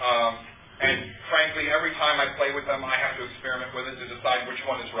 and frankly, every time I play with them, I have to experiment with it to decide which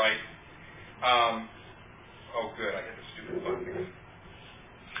one is right. Oh, good, I hit the stupid button again.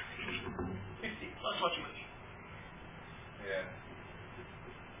 Let's watch a movie. Yeah.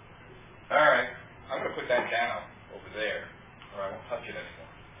 All right. I'm going to put that down over there, or I won't touch it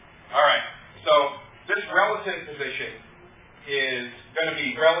anymore. All right. So this relative position is going to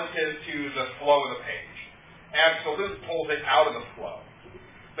be relative to the flow of the page. Absolute pulls it out of the flow.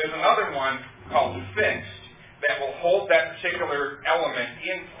 There's another one called fixed that will hold that particular element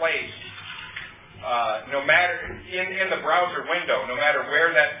in place no matter in the browser window, no matter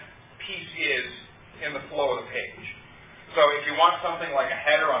where that piece is in the flow of the page. So if you want something like a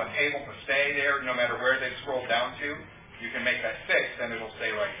header on a table to stay there, no matter where they scroll down to, you can make that fixed and it'll stay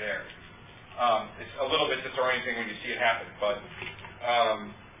right there. It's a little bit disorienting when you see it happen, but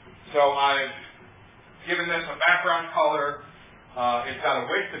so I've given this a background color. It's got a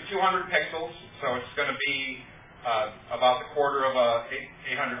width of 200 pixels, so it's going to be about the quarter of a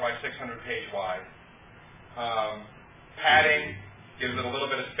 800 by 600 page wide. Padding gives it a little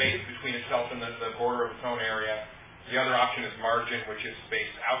bit of space between itself and the border of its own area. The other option is margin, which is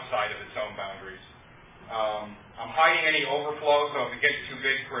space outside of its own boundaries. I'm hiding any overflow, so if it gets too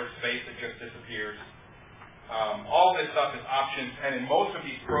big for its space, it just disappears. All this stuff is options, and in most of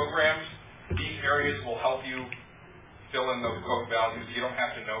these programs, these areas will help you fill in those code values. You don't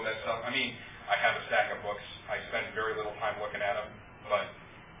have to know that stuff. I mean, I have a stack of books. I spend very little time looking at them, but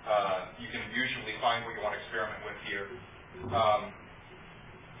You can usually find what you want to experiment with here.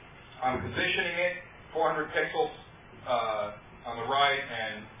 I'm positioning it 400 pixels on the right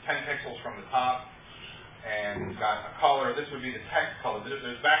and 10 pixels from the top. And it's got a color. This would be the text color.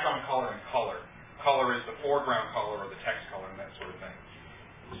 There's background color and color. Color is the foreground color or the text color and that sort of thing.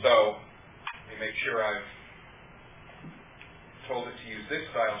 So let me make sure I've told it to use this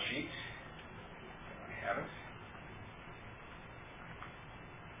style sheet. I haven't.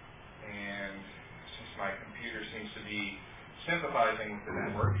 And since my computer seems to be sympathizing with the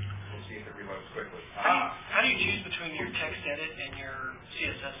network, we'll see if it reloads quickly. How do you choose between your text edit and your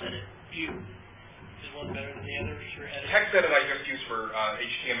CSS edit view? Is one better than the other? Your edit? Text edit I just use for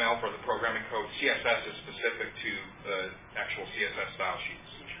HTML for the programming code. CSS is specific to the actual CSS style sheets.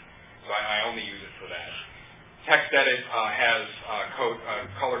 So I only use it for that. Text edit has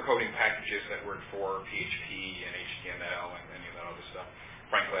color coding packages that work for PHP and HTML and any of that other stuff.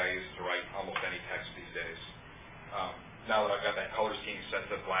 Frankly, I use it to write almost any text these days. Now that I've got that color scheme set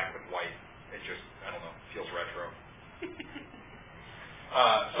to black with white, it just, I don't know, feels retro.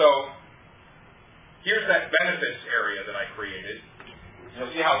 So here's that benefits area that I created.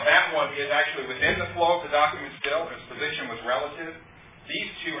 You'll see how that one is actually within the flow of the document still. Its position was relative.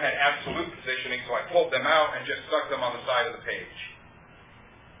 These two had absolute positioning, so I pulled them out and just stuck them on the side of the page.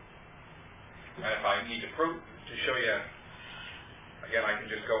 And if I need to show you, again, I can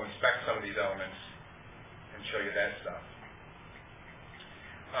just go inspect some of these elements and show you that stuff.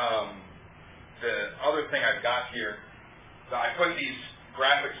 The other thing I've got here, I put these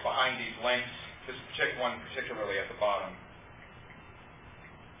graphics behind these links, this one particularly at the bottom.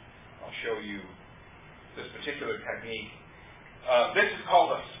 I'll show you this particular technique. This is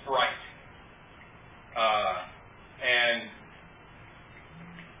called a sprite. And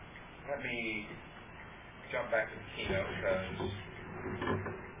let me jump back to the keynote because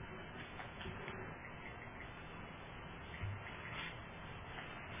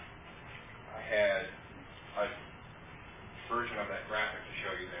I had a version of that graphic to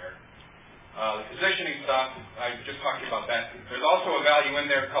show you there. The positioning stuff, I just talked about that. There's also a value in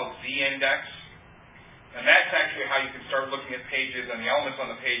there called z-index. And that's actually how you can start looking at pages and the elements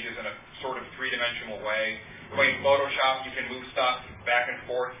on the pages in a sort of three-dimensional way. The way in Photoshop you can move stuff back and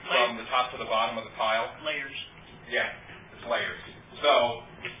forth from the top to the bottom of the pile. Layers. Yeah, it's layers. So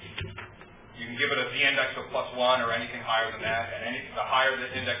you can give it a z-index of +1 or anything higher than that. And the higher the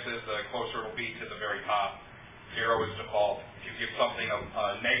index is, the closer it will be to the very top. 0 is default. If you give something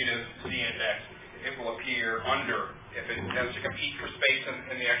a negative z-index, it will appear under. If it has to compete for space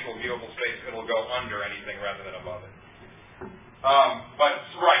in the actual viewable space, it will go under anything rather than above it. But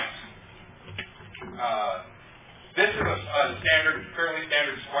sprites. This is a fairly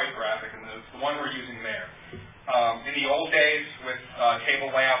standard sprite graphic, and it's the one we're using there. In the old days, with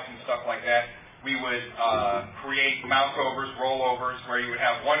table layouts and stuff like that, we would create mouse overs, rollovers, where you would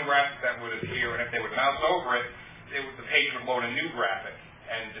have one graphic that would appear, and if they would mouse over it, the page would load a new graphic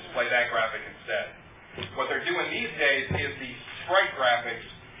and display that graphic instead. What they're doing these days is these sprite graphics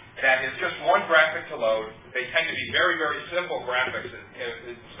that is just one graphic to load. They tend to be very, very simple graphics,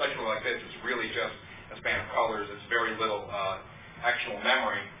 especially like this. It's really just a span of colors. It's very little actual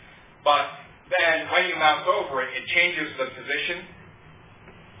memory. But then when you mouse over it, it changes the position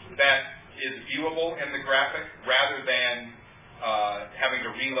that is viewable in the graphic rather than having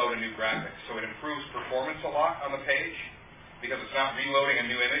to reload a new graphic. So it improves performance a lot on the page because it's not reloading a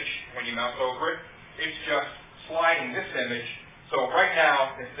new image when you mouse over it. It's just sliding this image. So right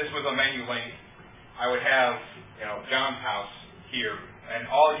now, if this was a menu link, I would have, John's house here, and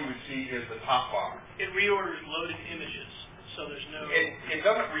all you would see is the top bar. It reorders loaded images, so there's no... It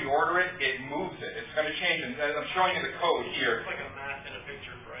doesn't reorder it, it moves it. It's going to change it. I'm showing you the code here. It's like a map in a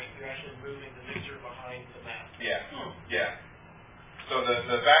picture, right? You're actually moving the picture behind the map. Yeah, yeah. So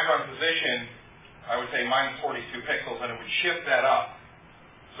the background position, I would say minus 42 pixels, and it would shift that up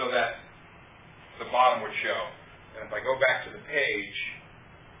so that the bottom would show. And if I go back to the page,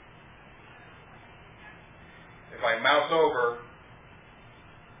 if I mouse over,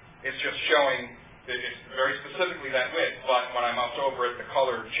 it's just showing that it's very specifically that width, but when I mouse over it, the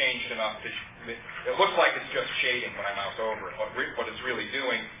color changed enough to, it looks like it's just shading when I mouse over it. What it's really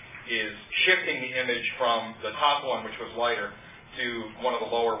doing is shifting the image from the top one, which was lighter, to one of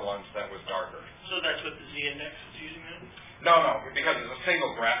the lower ones that was darker. So that's what the z-index is using then? No, because it's a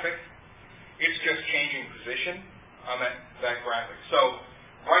single graphic. It's just changing position on that graphic. So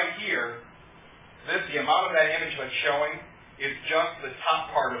right here, the amount of that image that's showing is just the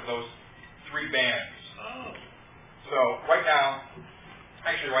top part of those 3 bands. Oh. So right now,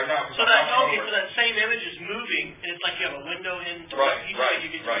 Actually, right now, so that same image is moving, and it's like you have a window into the piece that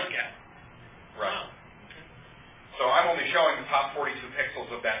you get to look at. Right. Wow. Okay. So I'm only showing the top 42 pixels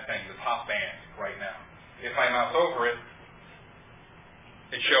of that thing, the top band, right now. If I mouse over it,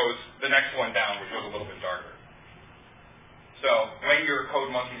 it shows the next one down, which was a little bit darker. So when your code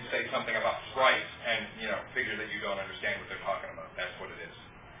monkeys say something about stripes and figure that you don't understand what they're talking about, that's what it is.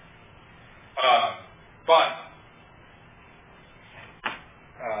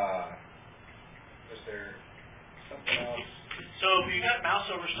 Is there something else? So if you got mouse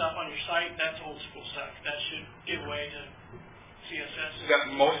over stuff on your site, that's old school stuff. That should give way to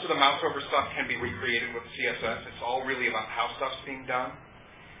CSS. Most of the mouse over stuff can be recreated with CSS. It's all really about how stuff's being done.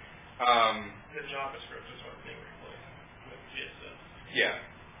 The JavaScript is what's being replaced with CSS. Yeah.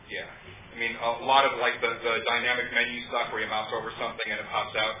 I mean, a lot of like the dynamic menu stuff where you mouse over something and it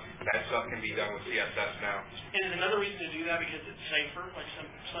pops out, that stuff can be done with CSS now. And is another reason to do that because it's safer? Like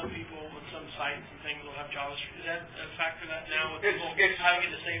some people with some sites and things will have JavaScript. Is that a factor that now with people having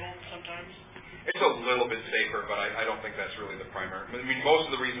it disabled sometimes? It's a little bit safer, but I don't think that's really the primary. I mean,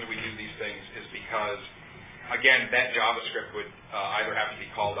 most of the reasons we do these things is because, again, that JavaScript would either have to be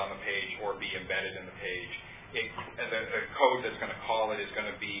called on the page or be embedded in the page. The code that's going to call it is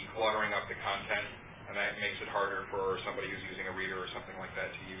going to be cluttering up the content, and that makes it harder for somebody who's using a reader or something like that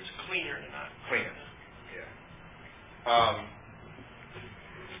to use. Cleaner than that. Cleaner, yeah.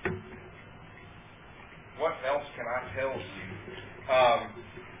 What else can I tell you?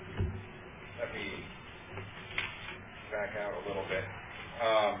 Let me back out a little bit.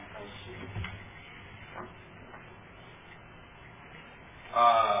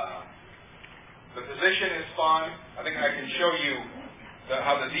 The position is fun. I think I can show you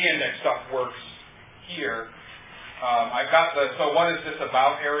how the z-index stuff works here. I've got so what is this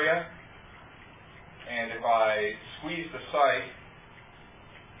about area? And if I squeeze the site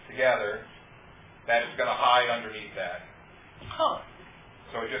together, that's going to hide underneath that. Huh.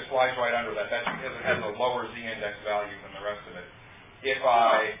 So it just slides right under that. That's because it has a lower z-index value than the rest of it. If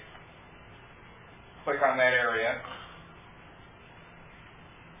I click on that area,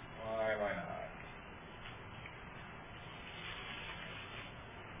 why am I not?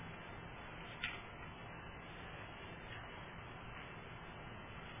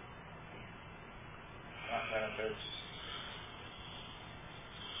 Not benefits.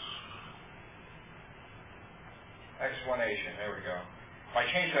 Explanation, there we go. If I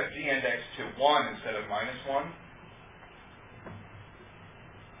change that z-index to 1 instead of -1,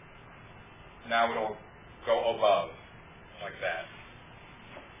 now it'll go above, like that.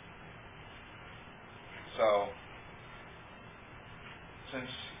 So,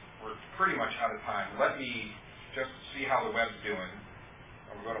 since we're pretty much out of time, let me just see how the web's doing.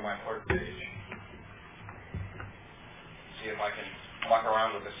 I'll go to my clerk page. See if I can muck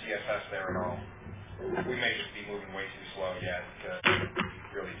around with the CSS there at all. We may just be moving way too slow yet to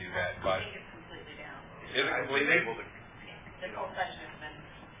really do that, but... I think it's completely down. Is it completely? This whole session has been...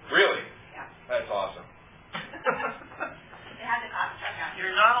 Really? Yeah. That's awesome. It had an shut down.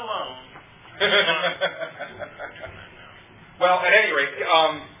 You're not alone. Well, at any rate,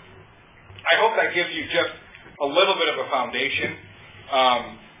 I hope that gives you just a little bit of a foundation.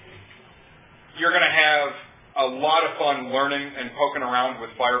 You're going to have a lot of fun learning and poking around with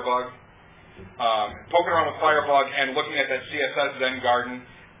Firebug. Poking around with Firebug and looking at that CSS Zen garden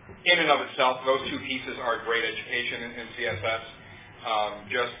in and of itself, those two pieces are great education in CSS.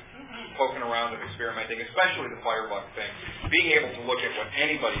 Just poking around and experimenting, especially the Firebug thing. Being able to look at what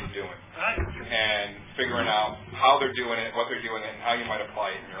anybody's doing and figuring out how they're doing it, what they're doing it, and how you might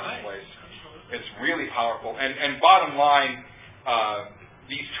apply it in your own place. It's really powerful. And bottom line,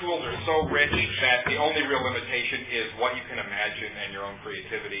 these tools are so rich that the only real limitation is what you can imagine and your own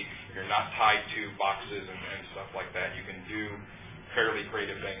creativity. You're not tied to boxes and stuff like that. You can do fairly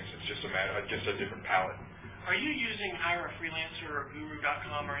creative things. It's just a different palette. Are you using Hire a Freelancer or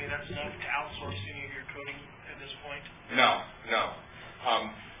Guru.com or any of that stuff to outsource any of your coding at this point? No.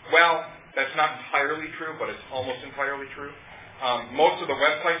 Well, that's not entirely true, but it's almost entirely true. Most of the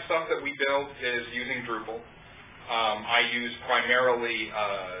website stuff that we build is using Drupal. I use primarily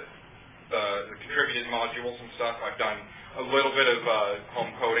the contributed modules and stuff. I've done a little bit of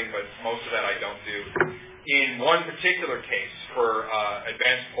home coding, but most of that I don't do. In one particular case, for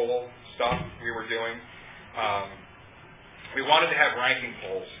advanced poll stuff we were doing, we wanted to have ranking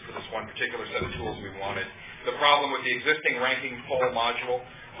polls for this one particular set of tools we wanted. The problem with the existing ranking poll module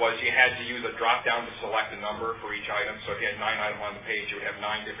was you had to use a drop-down to select a number for each item. So if you had 9 items on the page, you would have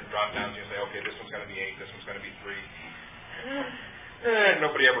 9 different drop-downs. You'd say, okay, this one's going to be 8, this one's going to be 3.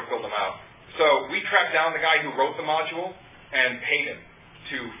 Nobody ever filled them out. So we tracked down the guy who wrote the module and paid him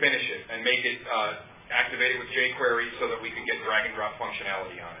to finish it and make it activated with jQuery so that we could get drag and drop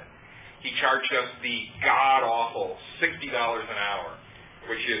functionality on it. He charged us the god-awful $60 an hour,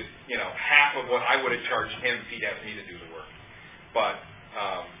 which is, half of what I would have charged him if he'd asked me to do the work. But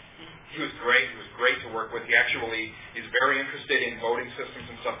he was great. He was great to work with. He actually is very interested in voting systems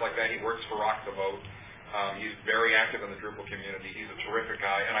and stuff like that. He works for Rock the Vote. He's very active in the Drupal community. He's a terrific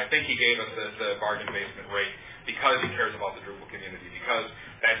guy. And I think he gave us the bargain basement rate because he cares about the Drupal community, because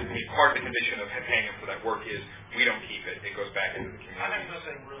that's part of the condition of paying him for that work is we don't keep it. It goes back into the community. I think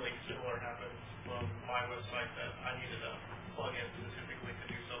something really similar happened on my website that I needed a plugin specifically to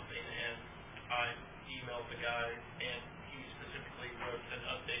do something, and I emailed the guy, and he specifically wrote an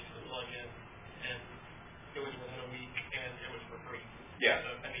update to the plugin, and it was within a week, and it was for free. Yeah.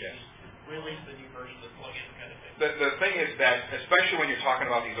 So, just release the new version of the plugin kind of thing. The thing is that, especially when you're talking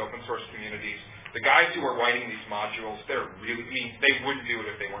about these open source communities, the guys who are writing these modules, they're really, they wouldn't do it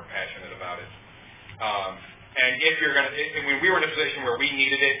if they weren't passionate about it. And if you're going to, we were in a position where we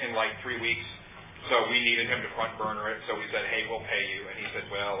needed it in like 3 weeks, so we needed him to front burner it, so we said, hey, we'll pay you. And he said,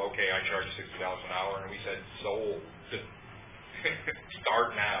 well, okay, I charge $60 an hour. And we said, sold.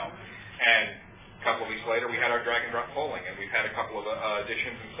 Start now. And a couple of weeks later, we had our drag and drop polling, and we've had a couple of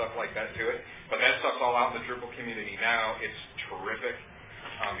additions and stuff like that to it. But that stuff's all out in the Drupal community now. It's terrific.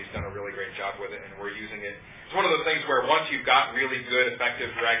 He's done a really great job with it, and we're using it. It's one of those things where once you've got really good, effective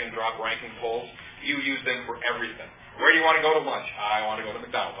drag and drop ranking polls, you use them for everything. Where do you want to go to lunch? I want to go to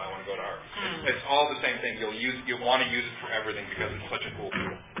McDonald's. I want to go to Harvard. It's all the same thing. You want to use it for everything because it's such a cool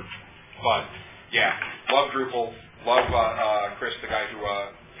tool. But yeah, love Drupal. Love Chris, the guy who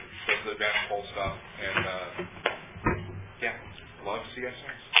does the advanced poll stuff, and yeah, love CSS.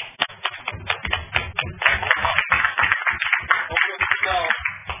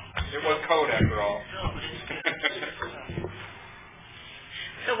 It was code after all.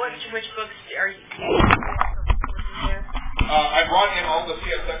 So which books are you I brought in all the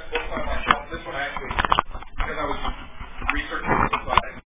CSS books on my shelf. This one actually, because I was researching this